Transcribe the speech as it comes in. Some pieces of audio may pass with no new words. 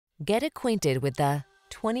Get acquainted with the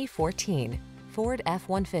 2014 Ford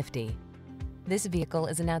F-150. This vehicle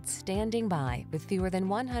is an outstanding buy with fewer than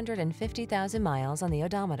 150,000 miles on the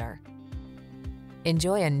odometer.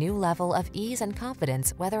 Enjoy a new level of ease and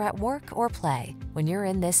confidence whether at work or play when you're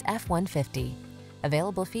in this F-150.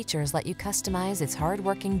 Available features let you customize its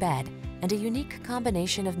hard-working bed, and a unique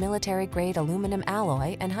combination of military-grade aluminum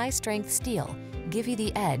alloy and high-strength steel give you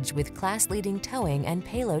the edge with class-leading towing and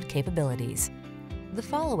payload capabilities. The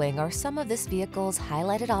following are some of this vehicle's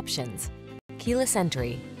highlighted options: keyless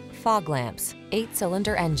entry, fog lamps,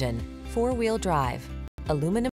 8-cylinder engine, 4-wheel drive, aluminum